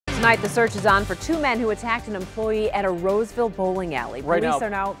Tonight, the search is on for two men who attacked an employee at a Roseville bowling alley. Police are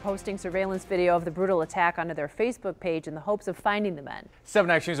now posting surveillance video of the brutal attack onto their Facebook page in the hopes of finding the men.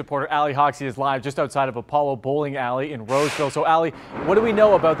 7 Action News reporter Allie Hoxie is live just outside of Apollo Bowling Alley in Roseville. So, Allie, what do we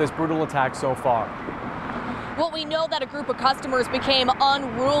know about this brutal attack so far? Well, we know that a group of customers became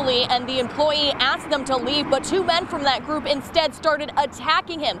unruly and the employee asked them to leave, but two men from that group instead started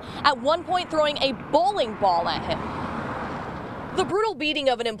attacking him, at one point throwing a bowling ball at him. The brutal beating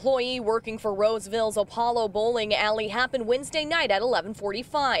of an employee working for Roseville's Apollo Bowling Alley happened Wednesday night at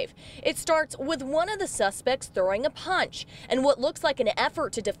 11:45. It starts with one of the suspects throwing a punch. And what looks like an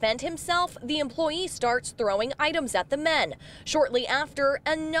effort to defend himself, the employee starts throwing items at the men. Shortly after,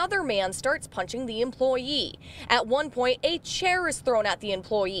 another man starts punching the employee. At one point, a chair is thrown at the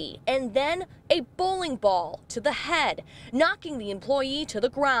employee, and then a bowling ball to the head, knocking the employee to the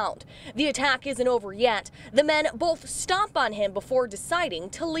ground. The attack isn't over yet. The men both stomp on him before deciding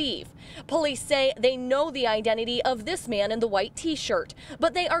to leave. Police say they know the identity of this man in the white t-shirt,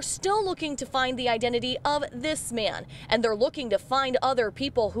 but they are still looking to find the identity of this man, and they're looking to find other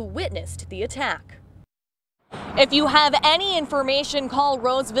people who witnessed the attack. If you have any information, call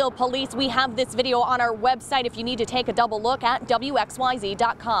Roseville Police. We have this video on our website if you need to take a double look at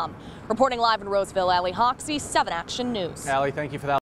WXYZ.com. Reporting live in Roseville, Allie Hoxie, 7 Action News. Allie, thank you for that.